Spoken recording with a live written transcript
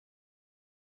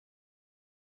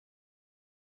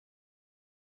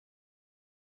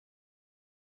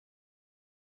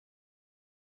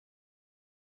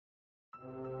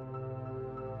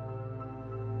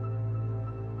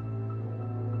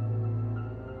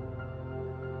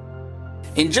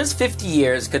In just 50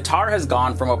 years, Qatar has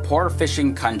gone from a poor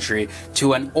fishing country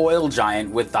to an oil giant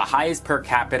with the highest per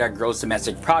capita gross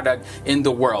domestic product in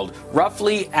the world,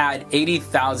 roughly at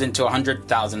 $80,000 to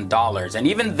 $100,000. And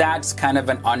even that's kind of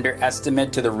an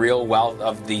underestimate to the real wealth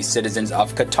of the citizens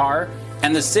of Qatar.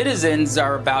 And the citizens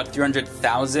are about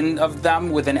 300,000 of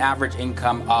them with an average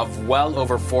income of well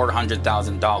over $400,000.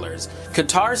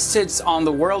 Qatar sits on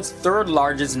the world's third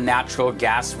largest natural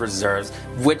gas reserves,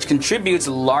 which contributes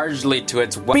largely to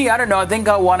its wealth. I don't know, I think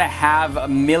I want to have $1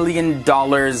 million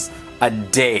a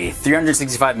day,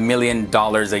 $365 million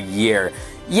a year.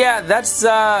 Yeah, that's,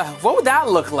 what would that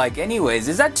look like anyways?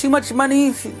 Is that too much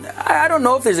money? I don't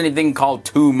know if there's anything called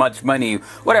too much money.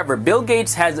 Whatever, Bill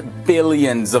Gates has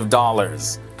billions of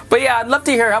dollars. But yeah, I'd love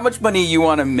to hear how much money you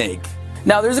want to make.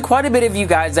 Now, there's quite a bit of you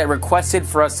guys that requested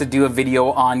for us to do a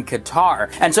video on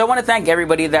Qatar. And so I want to thank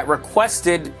everybody that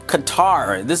requested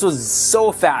Qatar. This was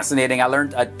so fascinating. I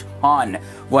learned a ton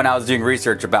when I was doing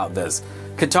research about this.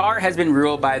 Qatar has been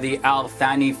ruled by the Al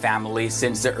Thani family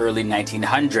since the early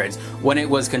 1900s, when it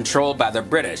was controlled by the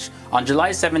British. On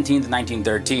July 17,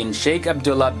 1913, Sheikh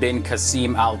Abdullah bin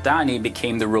Qasim Al Thani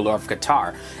became the ruler of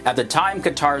Qatar. At the time,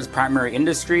 Qatar's primary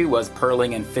industry was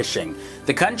pearling and fishing.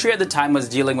 The country at the time was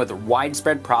dealing with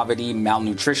widespread poverty,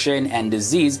 malnutrition, and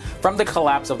disease from the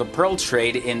collapse of the pearl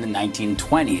trade in the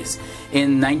 1920s.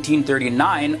 In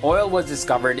 1939, oil was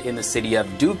discovered in the city of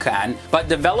Dukhan, but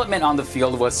development on the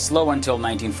field was slow until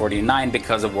 1949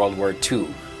 because of World War II.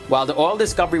 While the oil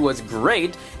discovery was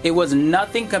great, it was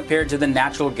nothing compared to the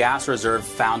natural gas reserve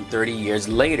found 30 years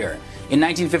later. In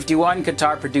 1951,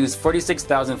 Qatar produced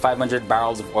 46,500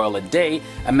 barrels of oil a day,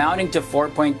 amounting to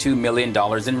 $4.2 million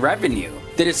in revenue.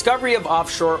 The discovery of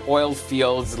offshore oil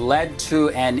fields led to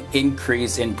an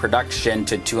increase in production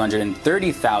to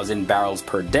 230,000 barrels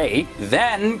per day.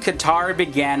 Then, Qatar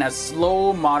began a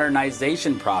slow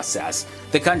modernization process.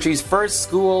 The country's first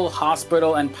school,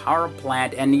 hospital, and power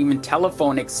plant, and even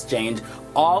telephone exchange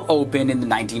all opened in the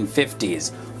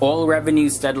 1950s. Oil revenue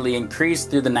steadily increased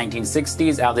through the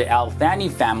 1960s as the Al Thani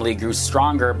family grew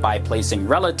stronger by placing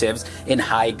relatives in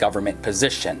high government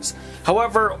positions.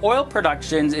 However, oil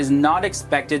production is not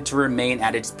expected to remain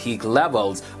at its peak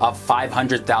levels of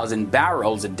 500,000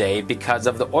 barrels a day because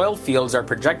of the oil fields are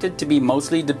projected to be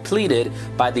mostly depleted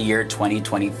by the year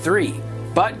 2023.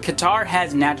 But Qatar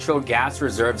has natural gas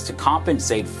reserves to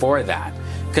compensate for that.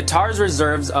 Qatar's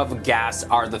reserves of gas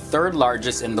are the third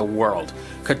largest in the world.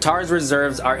 Qatar's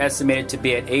reserves are estimated to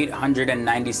be at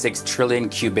 896 trillion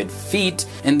cubic feet.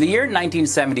 In the year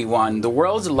 1971, the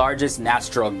world's largest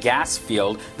natural gas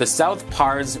field, the South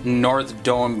Pars North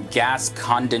Dome gas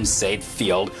condensate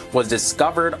field, was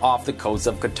discovered off the coast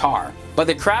of Qatar. But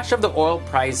the crash of the oil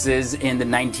prices in the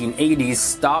 1980s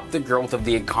stopped the growth of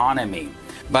the economy.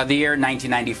 By the year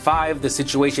 1995, the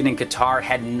situation in Qatar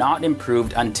had not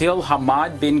improved until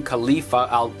Hamad bin Khalifa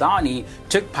Al Thani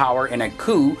took power in a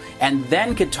coup, and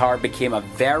then Qatar became a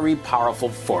very powerful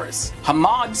force.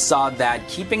 Hamad saw that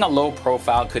keeping a low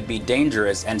profile could be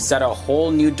dangerous and set a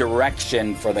whole new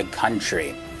direction for the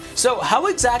country. So how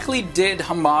exactly did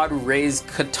Hamad raise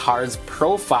Qatar's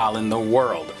profile in the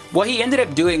world? What he ended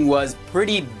up doing was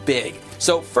pretty big.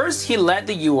 So first, he let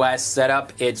the US set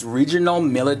up its regional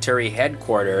military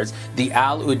headquarters, the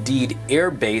Al Udeid Air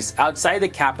Base, outside the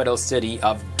capital city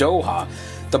of Doha.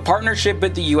 The partnership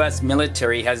with the US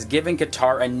military has given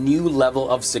Qatar a new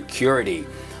level of security.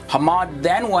 Hamad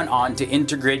then went on to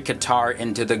integrate Qatar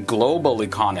into the global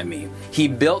economy. He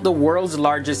built the world's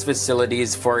largest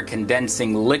facilities for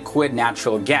condensing liquid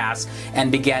natural gas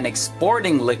and began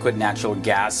exporting liquid natural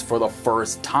gas for the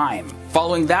first time.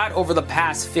 Following that, over the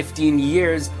past 15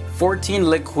 years, 14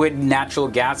 liquid natural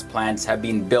gas plants have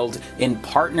been built in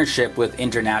partnership with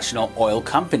international oil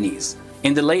companies.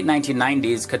 In the late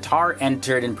 1990s, Qatar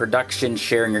entered in production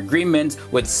sharing agreements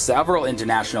with several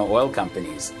international oil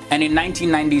companies. And in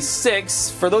 1996,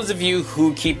 for those of you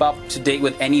who keep up to date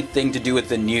with anything to do with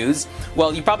the news,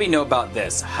 well, you probably know about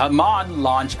this. Hamad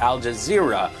launched Al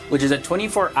Jazeera, which is a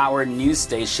 24-hour news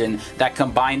station that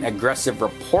combined aggressive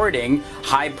reporting,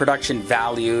 high production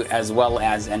value, as well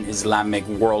as an Islamic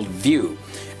worldview.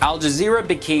 Al Jazeera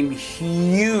became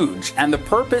huge, and the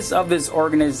purpose of this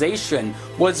organization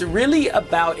was really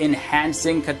about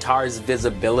enhancing Qatar's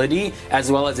visibility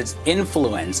as well as its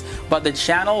influence. But the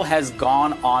channel has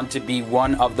gone on to be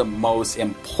one of the most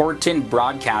important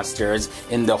broadcasters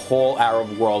in the whole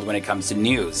Arab world when it comes to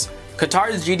news.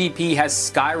 Qatar's GDP has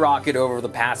skyrocketed over the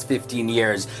past 15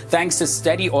 years thanks to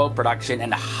steady oil production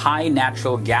and high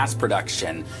natural gas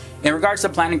production. In regards to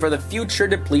planning for the future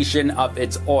depletion of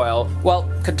its oil, well,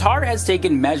 Qatar has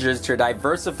taken measures to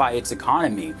diversify its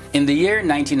economy. In the year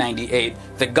 1998,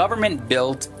 the government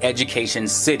built Education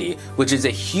City, which is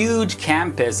a huge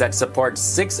campus that supports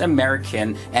 6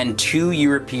 American and 2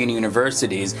 European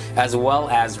universities, as well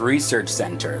as research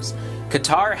centers.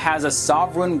 Qatar has a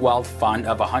sovereign wealth fund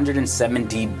of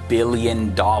 $170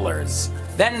 billion.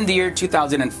 Then in the year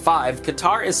 2005,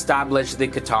 Qatar established the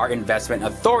Qatar Investment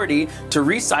Authority to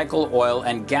recycle oil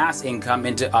and gas income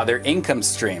into other income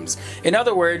streams. In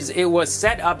other words, it was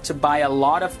set up to buy a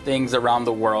lot of things around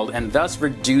the world and thus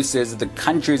reduces the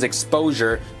country's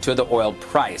exposure to the oil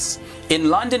price. In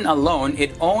London alone,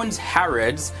 it owns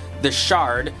Harrods, the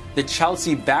Shard, the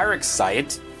Chelsea Barracks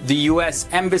site, the US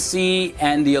Embassy,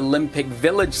 and the Olympic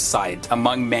Village site,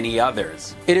 among many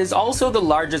others. It is also the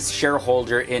largest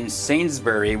shareholder in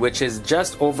Sainsbury, which is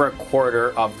just over a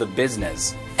quarter of the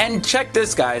business. And check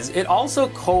this, guys, it also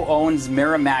co-owns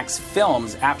Miramax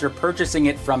Films after purchasing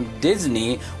it from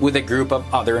Disney with a group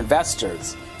of other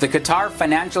investors. The Qatar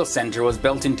Financial Center was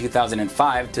built in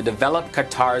 2005 to develop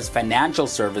Qatar's financial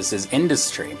services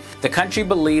industry. The country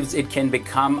believes it can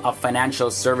become a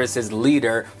financial services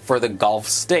leader for the Gulf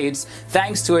states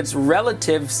thanks to its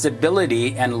relative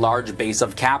stability and large base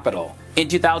of capital. In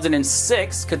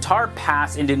 2006, Qatar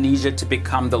passed Indonesia to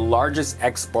become the largest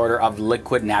exporter of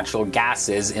liquid natural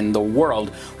gases in the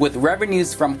world, with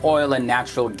revenues from oil and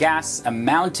natural gas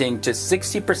amounting to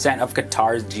 60% of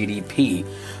Qatar's GDP.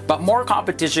 But more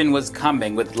competition was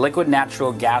coming, with liquid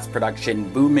natural gas production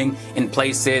booming in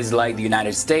places like the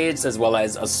United States as well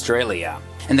as Australia.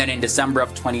 And then in December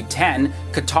of 2010,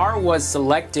 Qatar was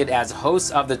selected as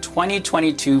host of the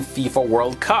 2022 FIFA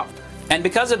World Cup. And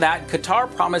because of that,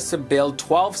 Qatar promised to build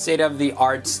 12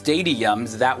 state-of-the-art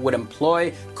stadiums that would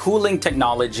employ cooling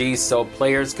technology so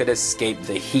players could escape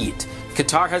the heat.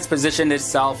 Qatar has positioned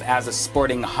itself as a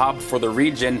sporting hub for the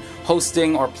region,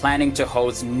 hosting or planning to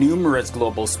host numerous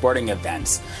global sporting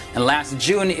events. And last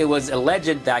June, it was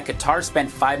alleged that Qatar spent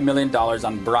 $5 million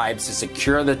on bribes to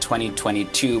secure the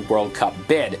 2022 World Cup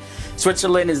bid.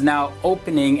 Switzerland is now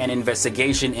opening an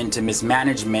investigation into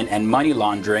mismanagement and money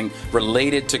laundering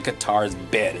related to Qatar's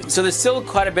bid. So there's still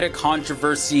quite a bit of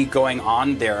controversy going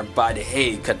on there, but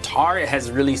hey, Qatar has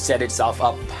really set itself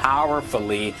up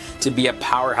powerfully to be a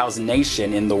powerhouse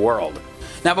nation in the world.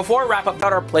 Now, before I wrap up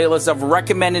our playlist of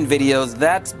recommended videos,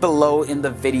 that's below in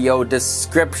the video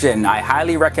description. I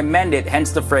highly recommend it,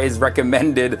 hence the phrase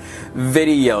recommended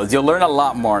videos. You'll learn a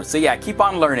lot more. So yeah, keep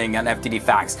on learning on FTD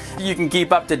Facts. You can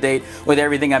keep up to date with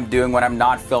everything I'm doing when I'm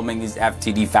not filming these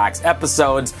FTD Facts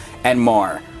episodes and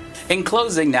more. In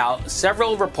closing now,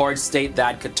 several reports state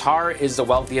that Qatar is the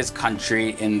wealthiest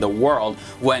country in the world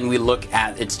when we look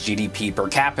at its GDP per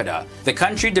capita. The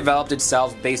country developed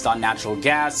itself based on natural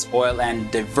gas, oil, and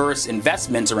diverse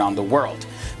investments around the world.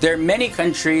 There are many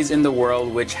countries in the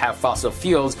world which have fossil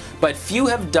fuels, but few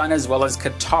have done as well as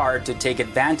Qatar to take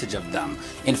advantage of them.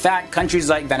 In fact, countries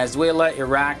like Venezuela,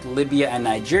 Iraq, Libya, and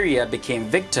Nigeria became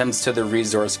victims to the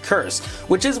resource curse,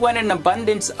 which is when an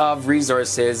abundance of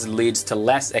resources leads to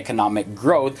less economic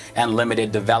growth and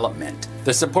limited development.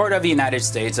 The support of the United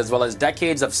States, as well as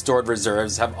decades of stored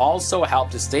reserves, have also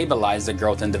helped to stabilize the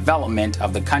growth and development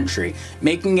of the country,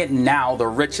 making it now the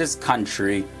richest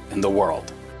country in the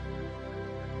world.